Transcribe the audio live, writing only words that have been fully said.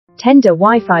Tenda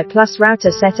Wi-Fi Plus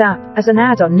Router Setup as an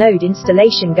add-on node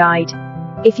installation guide.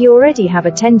 If you already have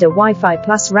a Tenda Wi-Fi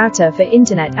Plus router for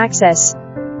internet access,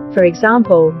 for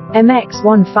example,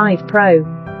 MX15 Pro,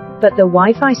 but the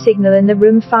Wi-Fi signal in the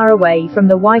room far away from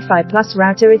the Wi-Fi Plus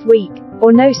router is weak,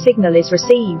 or no signal is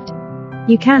received,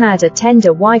 you can add a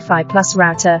Tenda Wi-Fi Plus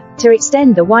router to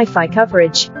extend the Wi-Fi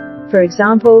coverage. For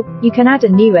example, you can add a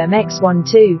new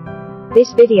MX12.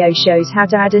 This video shows how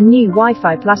to add a new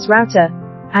Wi-Fi Plus router.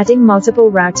 Adding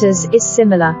multiple routers is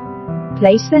similar.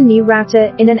 Place the new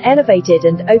router in an elevated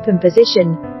and open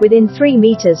position, within 3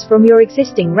 meters from your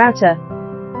existing router.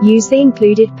 Use the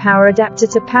included power adapter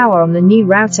to power on the new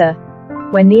router.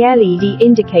 When the LED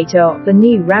indicator of the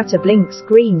new router blinks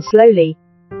green slowly,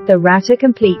 the router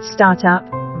completes startup.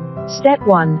 Step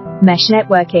 1. Mesh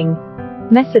networking.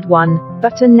 Method 1.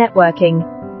 Button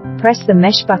networking. Press the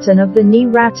mesh button of the new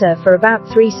router for about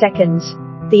 3 seconds.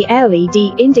 The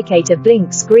LED indicator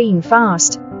blinks green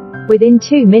fast. Within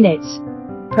 2 minutes,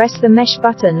 press the mesh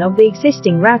button of the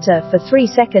existing router for 3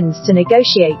 seconds to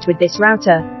negotiate with this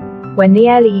router. When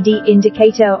the LED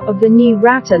indicator of the new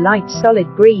router lights solid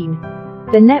green,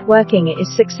 the networking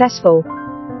is successful,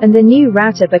 and the new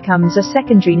router becomes a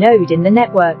secondary node in the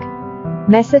network.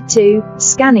 Method 2.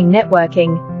 Scanning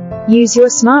networking. Use your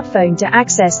smartphone to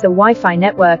access the Wi-Fi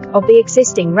network of the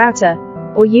existing router,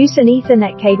 or use an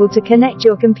Ethernet cable to connect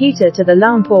your computer to the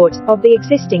LAN port of the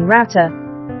existing router.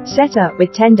 Set up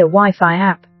with Tenda Wi-Fi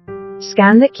app.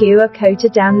 Scan the QR code to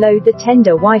download the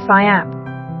Tenda Wi-Fi app.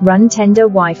 Run Tenda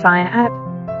Wi-Fi app.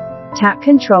 Tap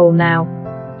Control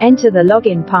Now. Enter the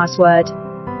login password.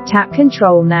 Tap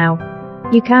Control Now.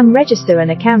 You can register an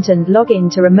account and log in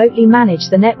to remotely manage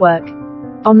the network.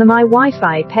 On the My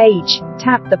Wi-Fi page,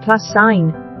 tap the plus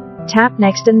sign. Tap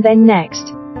Next and then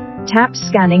Next. Tap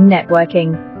Scanning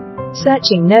Networking.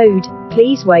 Searching node,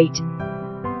 please wait.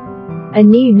 A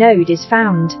new node is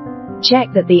found.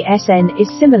 Check that the SN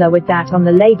is similar with that on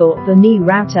the label of the new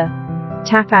router.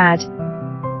 Tap Add.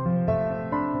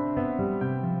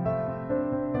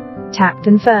 Tap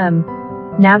Confirm.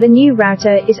 Now the new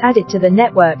router is added to the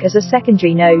network as a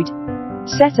secondary node.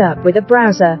 Set up with a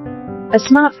browser. A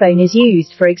smartphone is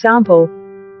used, for example.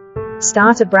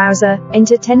 Start a browser,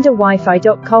 enter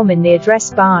tendawifi.com in the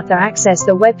address bar to access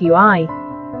the web UI.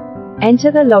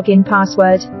 Enter the login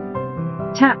password.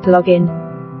 Tap Login.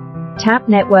 Tap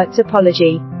Network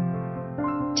Topology.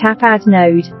 Tap Add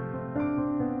Node.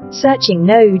 Searching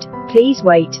node, please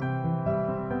wait.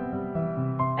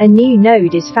 A new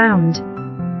node is found.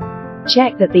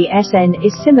 Check that the SN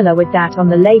is similar with that on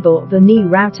the label of the new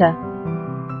router.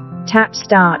 Tap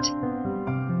Start.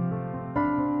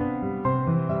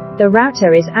 The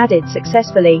router is added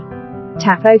successfully.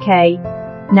 Tap OK.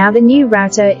 Now the new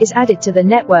router is added to the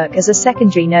network as a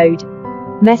secondary node.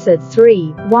 Method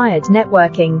 3. Wired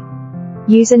networking.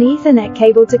 Use an Ethernet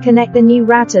cable to connect the new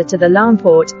router to the LAN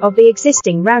port of the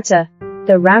existing router.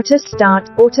 The routers start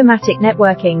automatic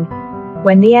networking.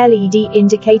 When the LED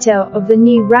indicator of the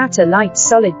new router lights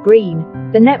solid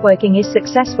green, the networking is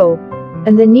successful,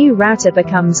 and the new router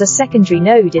becomes a secondary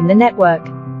node in the network.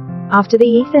 After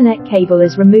the Ethernet cable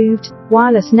is removed,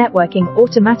 wireless networking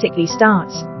automatically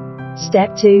starts.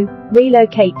 Step 2.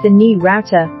 Relocate the new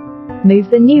router. Move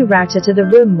the new router to the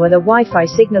room where the Wi-Fi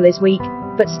signal is weak,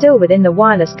 but still within the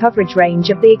wireless coverage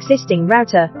range of the existing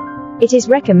router. It is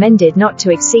recommended not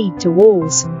to exceed 2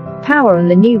 walls. Power on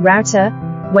the new router.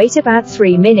 Wait about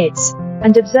 3 minutes,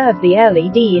 and observe the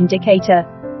LED indicator.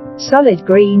 Solid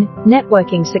green,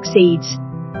 networking succeeds.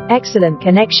 Excellent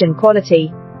connection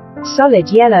quality. Solid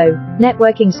yellow,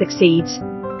 networking succeeds.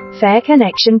 Fair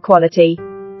connection quality.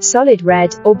 Solid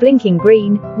red or blinking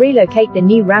green, relocate the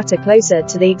new router closer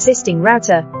to the existing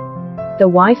router. The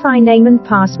Wi-Fi name and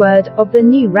password of the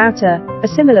new router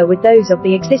are similar with those of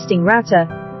the existing router.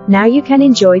 Now you can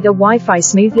enjoy the Wi-Fi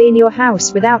smoothly in your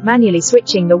house without manually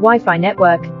switching the Wi-Fi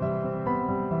network.